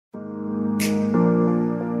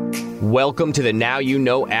Welcome to the Now You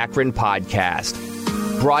Know Akron podcast,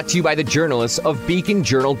 brought to you by the journalists of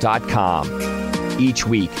beaconjournal.com. Each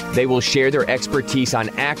week, they will share their expertise on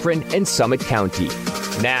Akron and Summit County.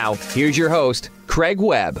 Now, here's your host, Craig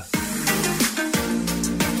Webb.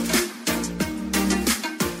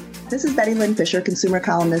 This is Betty Lin-Fisher, consumer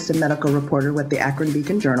columnist and medical reporter with the Akron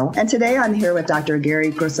Beacon Journal. And today I'm here with Dr.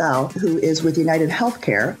 Gary Grosel, who is with UnitedHealth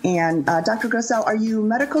Care. And Dr. Grosel, are you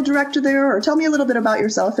medical director there? Or tell me a little bit about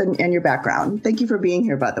yourself and your background. Thank you for being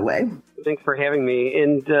here, by the way. Thanks for having me.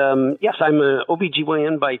 And yes, I'm an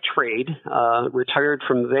OBGYN by trade, retired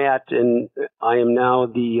from that, and I am now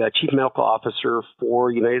the Chief Medical Officer for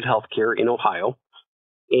UnitedHealth Care in Ohio.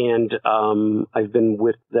 And I've been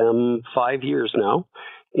with them 5 years now.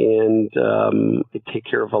 And I take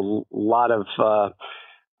care of a lot of,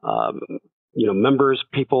 members,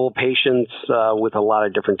 people, patients with a lot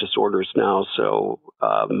of different disorders now. So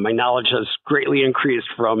my knowledge has greatly increased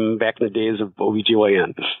from back in the days of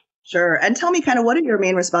OBGYN. Sure. And tell me kind of what are your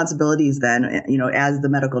main responsibilities then, as the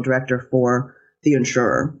medical director for the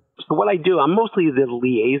insurer? So what I do, I'm mostly the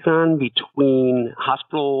liaison between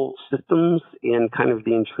hospital systems and kind of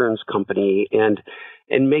the insurance company and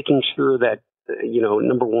making sure that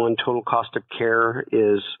number one, total cost of care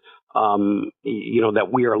is, that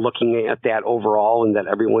we are looking at that overall and that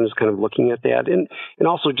everyone is kind of looking at that. And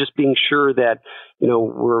also just being sure that,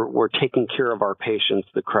 we're taking care of our patients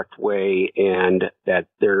the correct way and that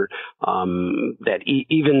they're,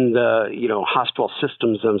 even the, hospital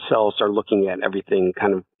systems themselves are looking at everything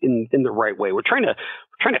kind of in the right way. We're trying to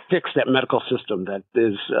fix that medical system that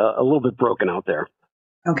is a little bit broken out there.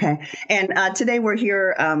 Okay. And today we're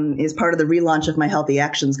here as part of the relaunch of my Healthy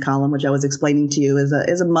Actions column, which I was explaining to you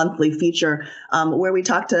is a monthly feature where we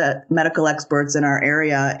talk to medical experts in our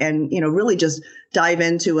area and, really just dive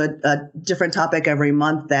into a different topic every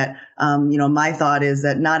month that, my thought is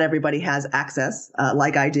that not everybody has access,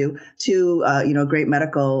 like I do, to, great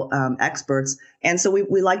medical experts. And so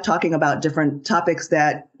we like talking about different topics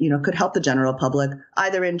that, could help the general public,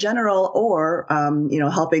 either in general or,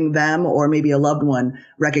 helping them or maybe a loved one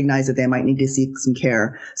recognize that they might need to seek some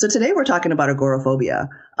care. So today we're talking about agoraphobia.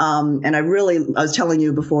 And I was telling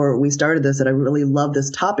you before we started this that I really love this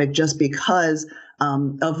topic just because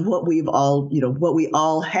of what we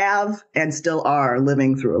all have and still are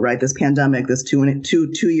living through, right? This pandemic, this two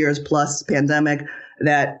years plus pandemic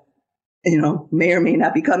that, may or may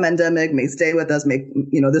not become endemic, may stay with us,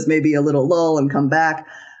 this may be a little lull and come back.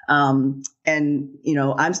 I'm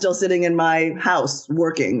still sitting in my house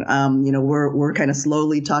working. We're kind of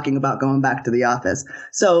slowly talking about going back to the office.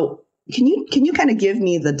 So can you kind of give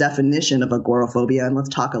me the definition of agoraphobia, and let's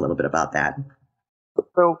talk a little bit about that?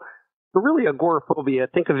 So really, agoraphobia,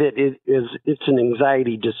 think of it as it's an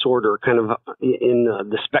anxiety disorder, kind of in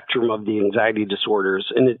the spectrum of the anxiety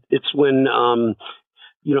disorders, and it's when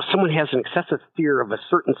someone has an excessive fear of a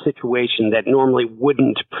certain situation that normally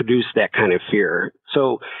wouldn't produce that kind of fear.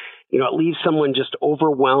 So, it leaves someone just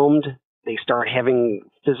overwhelmed. They start having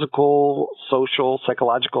physical, social,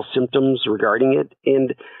 psychological symptoms regarding it.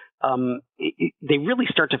 And they really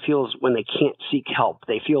start to feel when they can't seek help.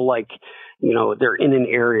 They feel like, they're in an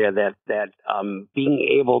area that being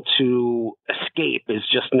able to escape is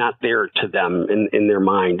just not there to them in their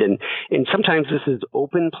mind. And sometimes this is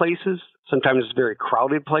open places. Sometimes it's very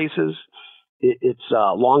crowded places. It's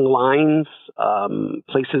long lines,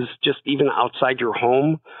 places just even outside your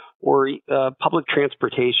home or public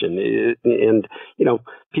transportation. And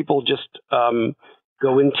people just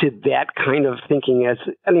go into that kind of thinking as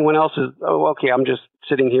anyone else is, I'm just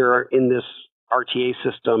sitting here in this RTA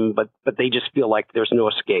system, but they just feel like there's no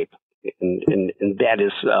escape. And that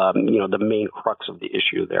is, the main crux of the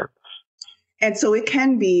issue there. And so it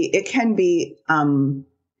can be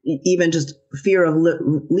even just fear of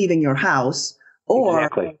leaving your house, or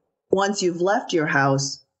exactly. Once you've left your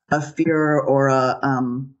house, a fear or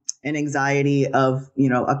an anxiety of,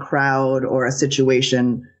 a crowd or a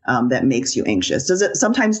situation that makes you anxious. Does it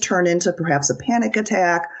sometimes turn into perhaps a panic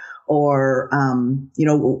attack, or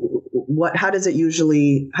how does it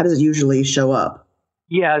usually show up?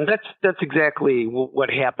 Yeah, and that's exactly what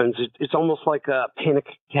happens. It's almost like a panic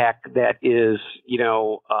attack that is,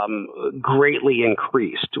 greatly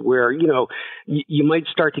increased, where, you might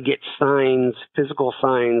start to get signs, physical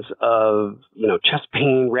signs of, chest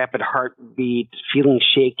pain, rapid heartbeat, feeling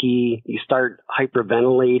shaky. You start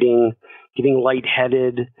hyperventilating, getting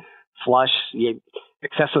lightheaded, flush,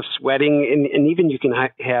 excessive sweating, and even you can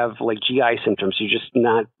have like GI symptoms. You're just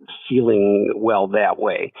not feeling well that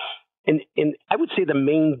way. And I would say the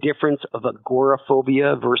main difference of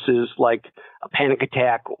agoraphobia versus like a panic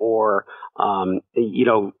attack or,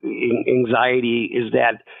 anxiety is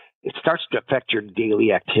that it starts to affect your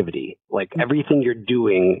daily activity. Like everything you're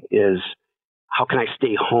doing is, how can I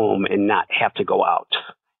stay home and not have to go out?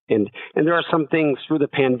 And there are some things through the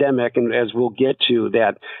pandemic, and as we'll get to,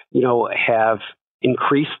 that, have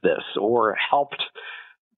increased this or helped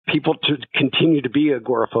people to continue to be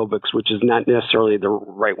agoraphobics, which is not necessarily the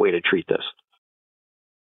right way to treat this.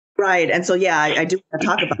 Right. And so, I do want to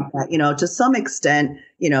talk about that. To some extent,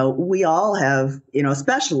 we all have,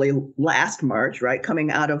 especially last March, right,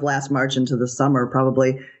 coming out of last March into the summer,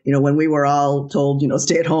 probably, when we were all told,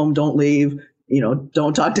 stay at home, don't leave,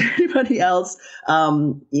 don't talk to anybody else,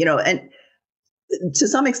 and to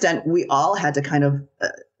some extent, we all had to kind of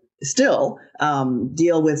still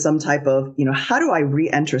deal with some type of, how do I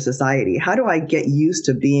re-enter society? How do I get used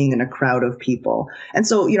to being in a crowd of people? And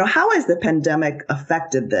so, how has the pandemic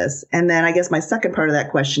affected this? And then I guess my second part of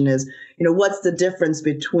that question is, what's the difference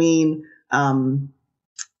between,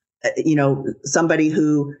 somebody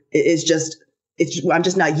who is just, I'm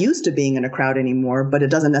just not used to being in a crowd anymore, but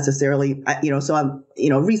it doesn't necessarily, so I'm,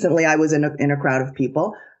 recently I was in a crowd of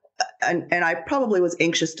people. And I probably was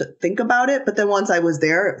anxious to think about it. But then once I was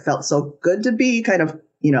there, it felt so good to be kind of,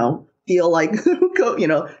 feel like,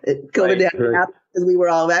 COVID happened because we were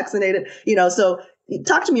all vaccinated, so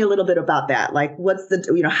talk to me a little bit about that. Like,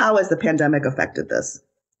 how has the pandemic affected this?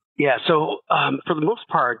 Yeah. So for the most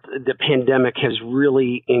part, the pandemic has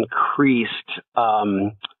really increased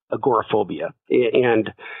agoraphobia.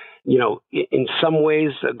 And in some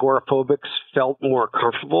ways, agoraphobics felt more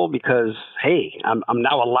comfortable because, hey, I'm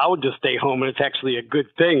now allowed to stay home, and it's actually a good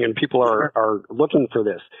thing, and people are looking for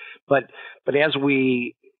this. But as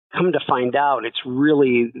we come to find out, it's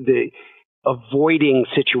really the avoiding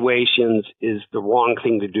situations is the wrong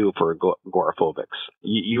thing to do for agoraphobics.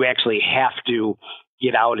 You actually have to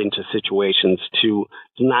get out into situations to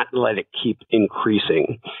not let it keep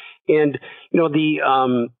increasing. And,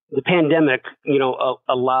 the pandemic,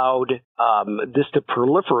 allowed this to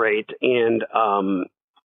proliferate. And,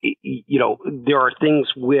 there are things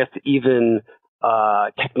with even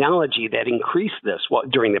technology that increased this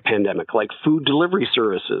during the pandemic, like food delivery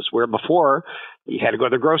services, where before you had to go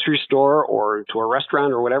to the grocery store or to a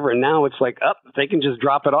restaurant or whatever. And now it's like, they can just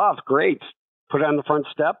drop it off. Great. Put it on the front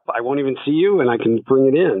step. I won't even see you, and I can bring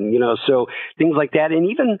it in, so things like that. And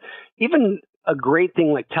even a great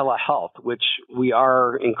thing like telehealth, which we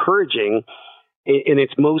are encouraging, and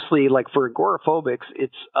it's mostly like for agoraphobics,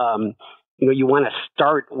 it's, you want to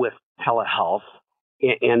start with telehealth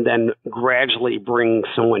and then gradually bring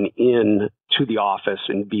someone in to the office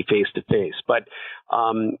and be face to face. But,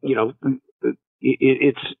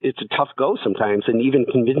 it's a tough go sometimes, and even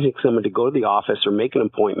convincing someone to go to the office or make an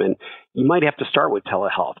appointment, you might have to start with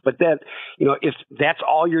telehealth. But that, if that's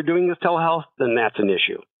all you're doing is telehealth, then that's an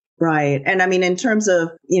issue. Right. And I mean, in terms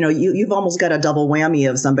of, you've almost got a double whammy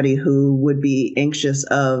of somebody who would be anxious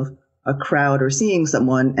of a crowd or seeing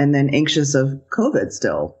someone, and then anxious of COVID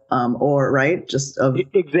still, or right. Just of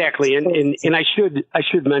exactly. And I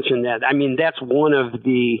should mention that. I mean, that's one of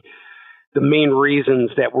the main reasons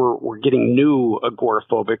that we're getting new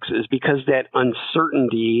agoraphobics is because that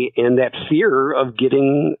uncertainty and that fear of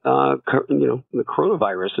getting, the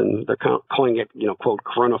coronavirus, and they're calling it, quote,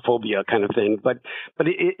 coronaphobia kind of thing. But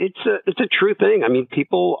it's a true thing. I mean,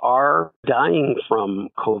 people are dying from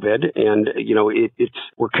COVID, and,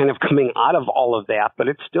 we're kind of coming out of all of that, but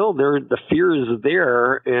it's still there. The fear is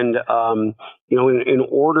there. And, in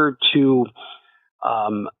order to,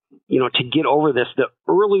 to get over this, the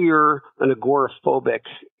earlier an agoraphobic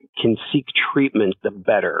can seek treatment, the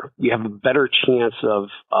better. You have a better chance of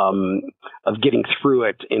getting through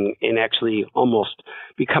it and actually almost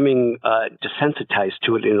becoming desensitized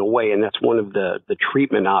to it in a way. And that's one of the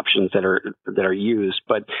treatment options that are used.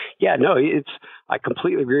 But yeah, no, I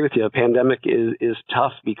completely agree with you. The pandemic is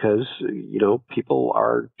tough because, people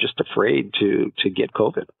are just afraid to get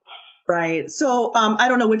COVID. Right. So I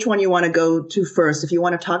don't know which one you want to go to first. If you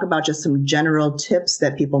want to talk about just some general tips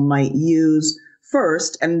that people might use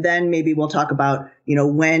first, and then maybe we'll talk about,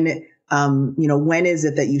 when is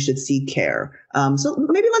it that you should seek care? So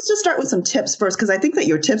maybe let's just start with some tips first, because I think that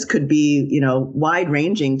your tips could be, wide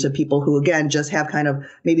ranging to people who, again, just have kind of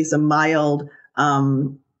maybe some mild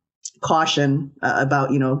caution about,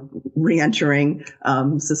 reentering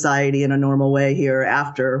society in a normal way here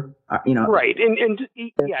after, Right.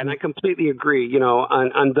 And I completely agree,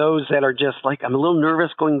 on those that are just like, I'm a little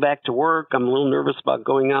nervous going back to work. I'm a little nervous about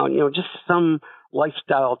going out, just some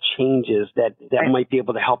lifestyle changes that might be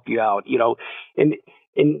able to help you out, and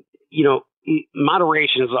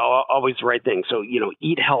moderation is always the right thing. So,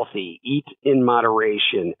 eat healthy, eat in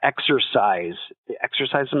moderation, exercise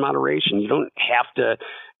in moderation. You don't have to,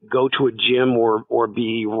 go to a gym or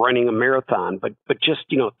be running a marathon, but just,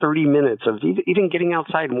 30 minutes of even getting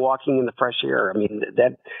outside and walking in the fresh air. I mean,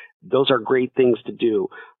 those are great things to do.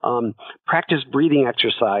 Practice breathing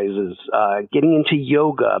exercises, getting into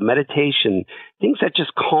yoga, meditation, things that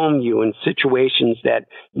just calm you in situations that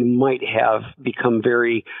you might have become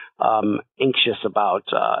very anxious about,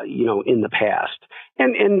 in the past.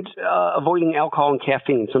 And avoiding alcohol and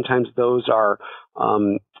caffeine. Sometimes those are,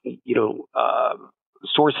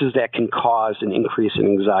 sources that can cause an increase in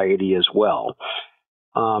anxiety as well.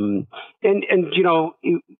 Then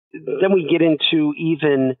we get into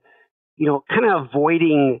even, kind of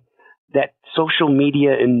avoiding that social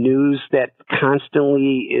media and news that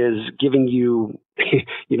constantly is giving you,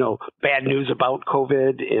 bad news about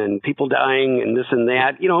COVID and people dying and this and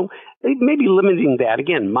that, maybe limiting that.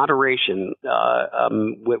 Again, moderation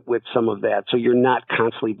with some of that, so you're not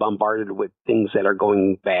constantly bombarded with things that are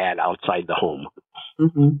going bad outside the home.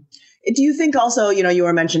 Mm-hmm. Do you think also, you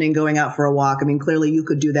were mentioning going out for a walk. I mean, clearly you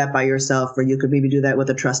could do that by yourself, or you could maybe do that with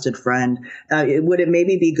a trusted friend. Would it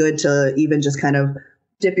maybe be good to even just kind of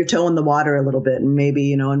dip your toe in the water a little bit and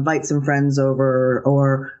maybe, invite some friends over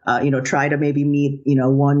or, try to maybe meet,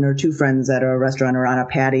 one or two friends at a restaurant or on a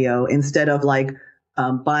patio instead of like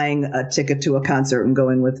buying a ticket to a concert and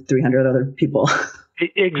going with 300 other people?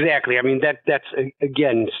 Exactly. I mean, that's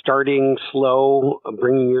again, starting slow,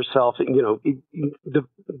 bringing yourself, the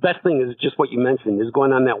best thing is just what you mentioned, is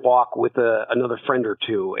going on that walk with another friend or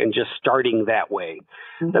two and just starting that way.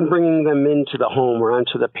 Mm-hmm. Then bringing them into the home or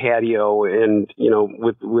onto the patio and,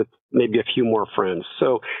 with maybe a few more friends.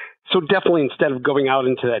 So definitely, instead of going out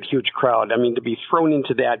into that huge crowd, I mean, to be thrown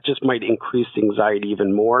into that just might increase anxiety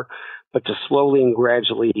even more, but to slowly and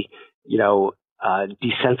gradually,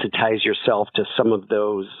 desensitize yourself to some of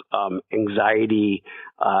those anxiety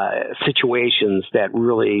situations that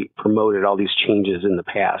really promoted all these changes in the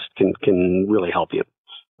past can really help you.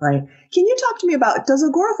 Right. Can you talk to me about, does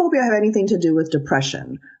agoraphobia have anything to do with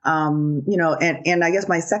depression? And I guess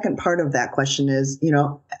my second part of that question is,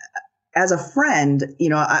 as a friend,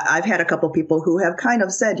 I've had a couple people who have kind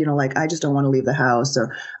of said, like, I just don't want to leave the house,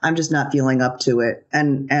 or I'm just not feeling up to it.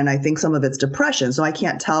 And I think some of it's depression. So I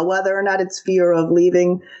can't tell whether or not it's fear of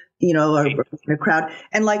leaving, a crowd.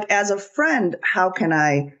 And like, as a friend, how can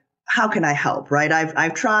I help? Right.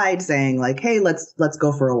 I've tried saying like, hey, let's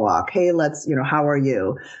go for a walk. Hey, how are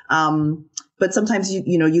you? But sometimes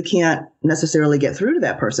you can't necessarily get through to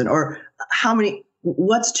that person, or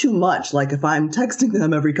what's too much? Like if I'm texting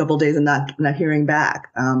them every couple of days and not hearing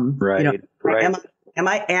back, right. Am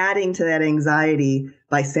I adding to that anxiety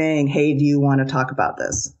by saying, hey, do you want to talk about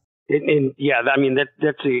this? And yeah, I mean,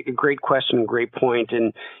 that's a great question, great point.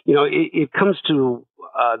 And, it comes to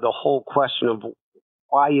the whole question of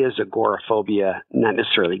why is agoraphobia not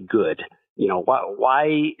necessarily good?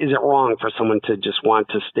 Why is it wrong for someone to just want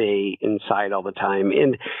to stay inside all the time?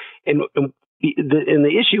 And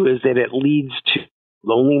the issue is that it leads to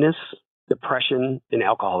loneliness, depression, and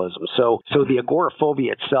alcoholism. So the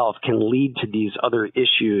agoraphobia itself can lead to these other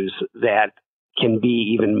issues that can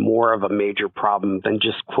be even more of a major problem than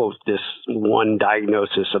just, quote, this one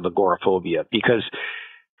diagnosis of agoraphobia. Because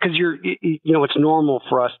it's normal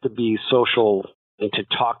for us to be social and to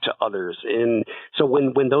talk to others. And so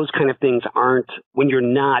when those kind of things when you're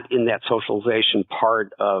not in that socialization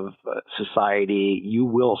part of society, you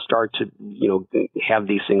will start to, have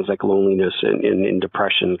these things like loneliness and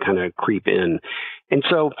depression kind of creep in. And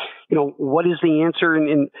so, what is the answer?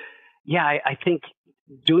 And I think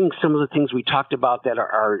doing some of the things we talked about that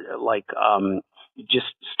are like,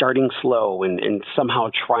 just starting slow and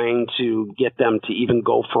somehow trying to get them to even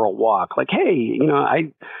go for a walk. Like, hey,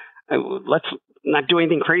 let's not do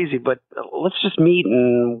anything crazy, but let's just meet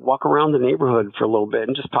and walk around the neighborhood for a little bit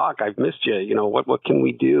and just talk. I've missed you. What can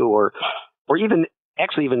we do? Or even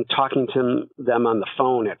talking to them on the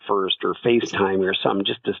phone at first, or FaceTime or something,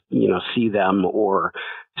 just to, see them or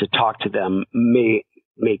to talk to them may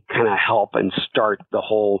kind of help and start the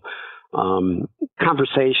whole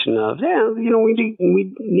conversation of,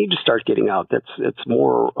 we need to start getting out. It's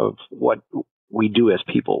more of what we do as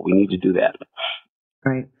people. We need to do that.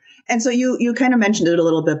 Right. And so you kind of mentioned it a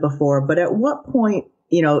little bit before, but at what point,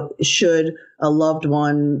 should a loved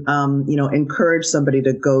one, encourage somebody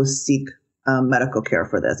to go seek medical care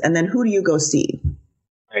for this? And then who do you go see?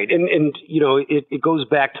 Right. And it goes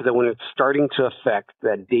back to that when it's starting to affect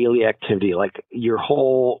that daily activity, like your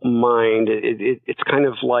whole mind, it's kind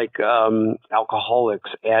of like alcoholics,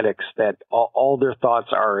 addicts, that all their thoughts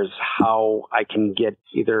are is how I can get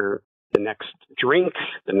either the next drink,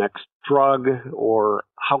 the next drug, or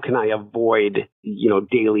how can I avoid,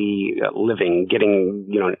 daily living, getting,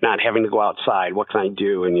 not having to go outside? What can I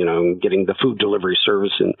do? And, getting the food delivery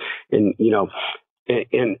service and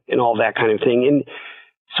all that kind of thing. And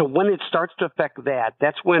so when it starts to affect that,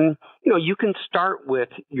 that's when, you can start with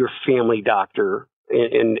your family doctor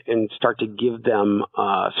and start to give them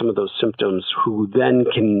some of those symptoms, who then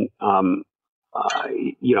can,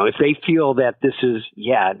 if they feel that this is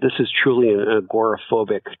truly an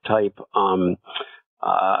agoraphobic type,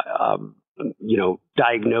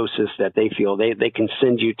 diagnosis that they feel, they can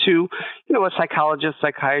send you to, a psychologist,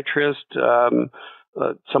 psychiatrist,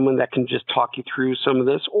 someone that can just talk you through some of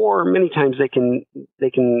this, or many times they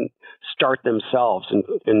can start themselves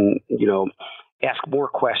and ask more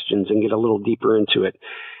questions and get a little deeper into it.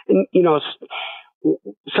 And,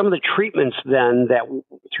 some of the treatments then that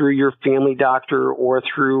through your family doctor or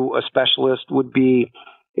through a specialist would be,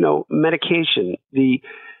 medication, the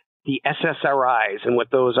SSRIs, and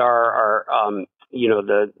what those are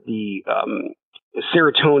the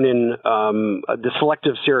serotonin, the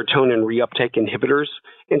selective serotonin reuptake inhibitors.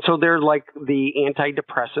 And so they're like the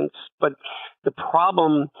antidepressants. But the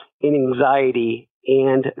problem in anxiety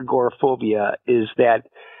and agoraphobia is that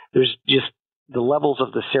there's just the levels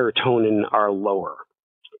of the serotonin are lower.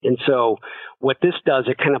 And so what this does,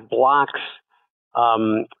 it kind of blocks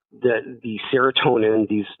the serotonin,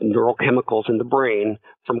 these neurochemicals in the brain,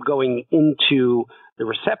 from going into the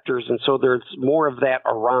receptors. And so there's more of that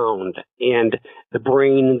around, and the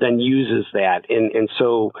brain then uses that. And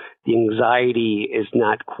so the anxiety is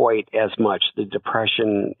not quite as much. The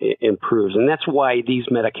depression improves. And that's why these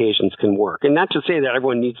medications can work. And not to say that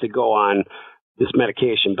everyone needs to go on this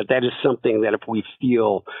medication, but that is something that if we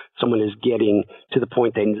feel someone is getting to the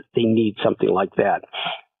point they need something like that.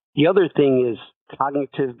 The other thing is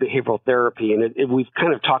cognitive behavioral therapy, and we've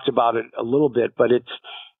kind of talked about it a little bit, but it's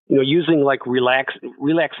using like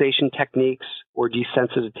relaxation techniques or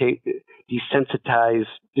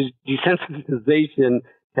desensitization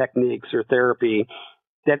techniques or therapy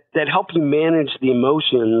that help you manage the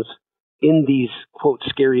emotions in these, quote,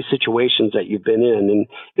 scary situations that you've been in.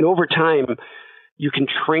 And over time, you can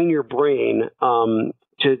train your brain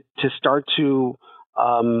to start to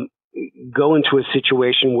go into a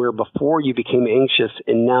situation where before you became anxious,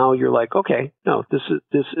 and now you're like, okay, no, this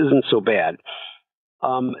isn't so bad.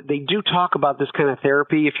 They do talk about this kind of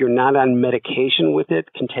therapy, if you're not on medication with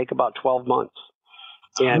it, can take about 12 months.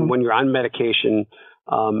 And when you're on medication,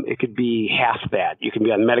 it could be half that. You can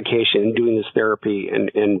be on medication and doing this therapy,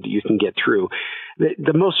 and you can get through.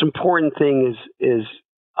 The most important thing is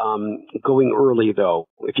going early, though.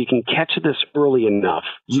 If you can catch this early enough,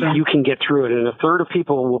 you can get through it. And a third of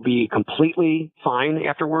people will be completely fine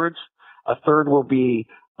afterwards. A third will be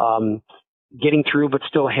getting through, but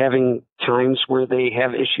still having times where they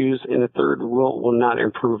have issues. And a third will not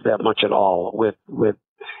improve that much at all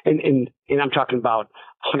and I'm talking about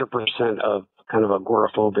 100% of kind of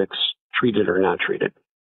agoraphobics, treated or not treated.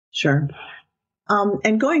 Sure.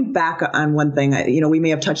 And going back on one thing, we may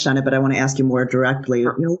have touched on it, but I want to ask you more directly.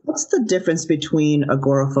 Sure. What's the difference between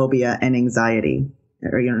agoraphobia and anxiety,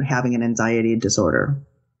 or having an anxiety disorder,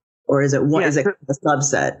 or is it one? Is it a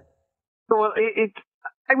subset? Well,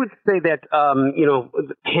 I would say that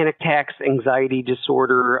panic attacks, anxiety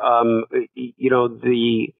disorder.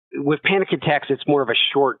 With panic attacks, it's more of a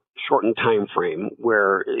shortened time frame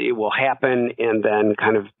where it will happen and then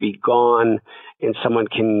kind of be gone, and someone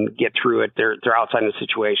can get through it. They're outside of the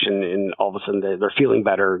situation, and all of a sudden they're feeling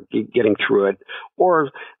better, getting through it,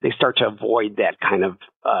 or they start to avoid that kind of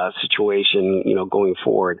situation, going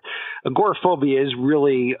forward. Agoraphobia is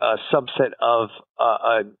really a subset of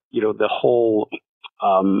the whole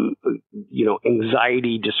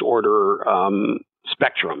anxiety disorder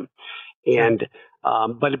spectrum, and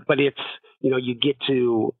but it's you get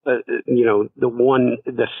to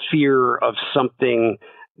the fear of something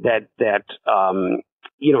that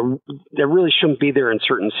really shouldn't be there in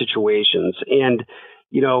certain situations. And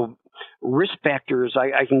risk factors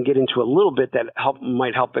I can get into a little bit that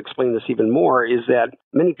might help explain this even more, is that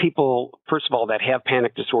many people, first of all, that have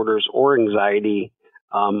panic disorders or anxiety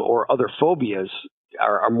or other phobias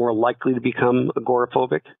are more likely to become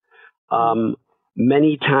agoraphobic.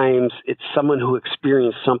 Many times it's someone who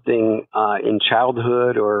experienced something in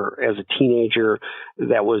childhood or as a teenager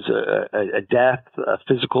that was a death, a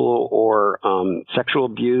physical or sexual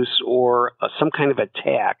abuse, or some kind of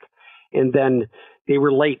attack. And then they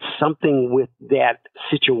relate something with that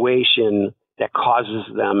situation that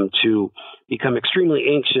causes them to become extremely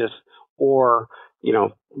anxious, or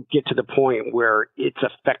get to the point where it's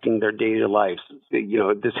affecting their daily lives.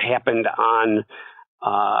 This happened on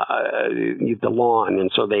the lawn,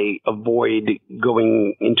 and so they avoid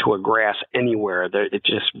going into a grass anywhere. It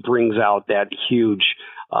just brings out that huge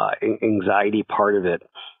anxiety part of it.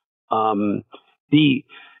 The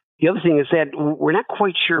other thing is that we're not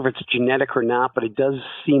quite sure if it's genetic or not, but it does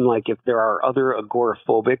seem like if there are other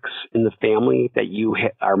agoraphobics in the family, that you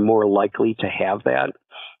are more likely to have that.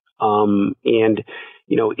 And,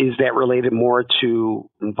 is that related more to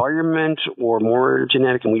environment or more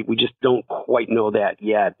genetic? And we just don't quite know that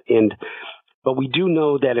yet. But we do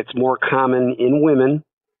know that it's more common in women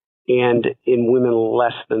and in women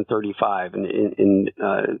less than 35 in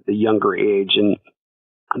the younger age. And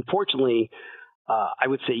unfortunately, I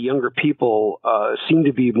would say younger people seem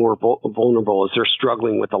to be more vulnerable as they're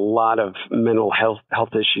struggling with a lot of mental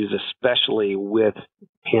health issues, especially with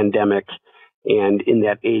pandemic. And in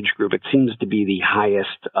that age group, it seems to be the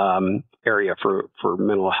highest area for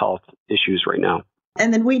mental health issues right now.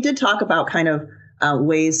 And then we did talk about kind of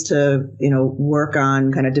ways to, work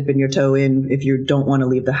on kind of dipping your toe in if you don't want to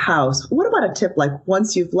leave the house. What about a tip like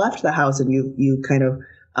once you've left the house and you kind of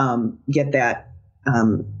get that,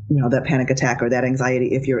 that panic attack or that anxiety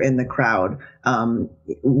if you're in the crowd,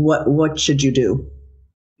 what should you do?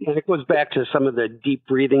 And it goes back to some of the deep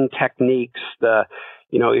breathing techniques,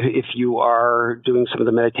 if you are doing some of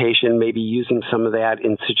the meditation, maybe using some of that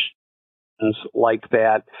in situations like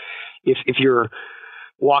that. If you're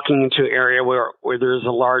walking into an area where there's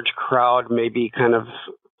a large crowd, maybe kind of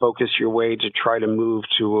focus your way to try to move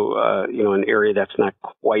to an area that's not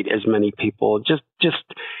quite as many people. Just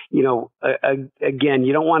again,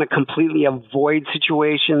 you don't want to completely avoid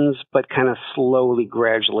situations, but kind of slowly,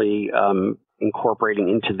 gradually incorporating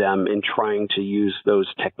into them and trying to use those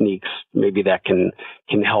techniques. Maybe that can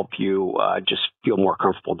help you just feel more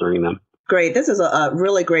comfortable during them. Great. This is a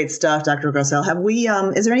really great stuff, Dr. Grosel. Have we?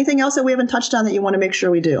 Is there anything else that we haven't touched on that you want to make sure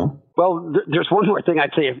we do? Well, there's one more thing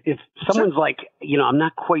I'd say. If someone's like, I'm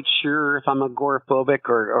not quite sure if I'm agoraphobic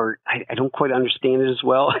or I don't quite understand it as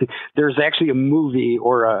well, there's actually a movie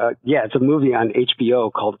it's a movie on HBO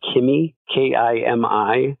called Kimi, Kimi,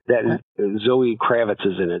 that Zoe Kravitz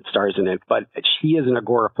is in it, stars in it, but she is an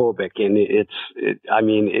agoraphobic, and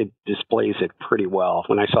it displays it pretty well.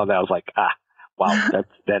 When I saw that, I was like, wow,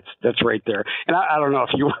 that's right there. And I don't know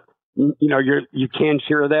if you can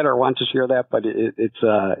share that or want to share that, but it's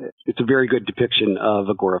a very good depiction of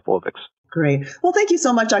agoraphobics. Great. Well, thank you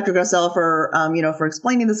so much, Dr. Grosel, for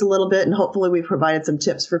explaining this a little bit, and hopefully we've provided some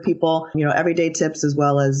tips for people, everyday tips as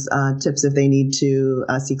well as tips if they need to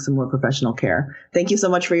seek some more professional care. Thank you so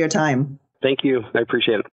much for your time. Thank you. I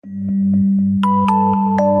appreciate it.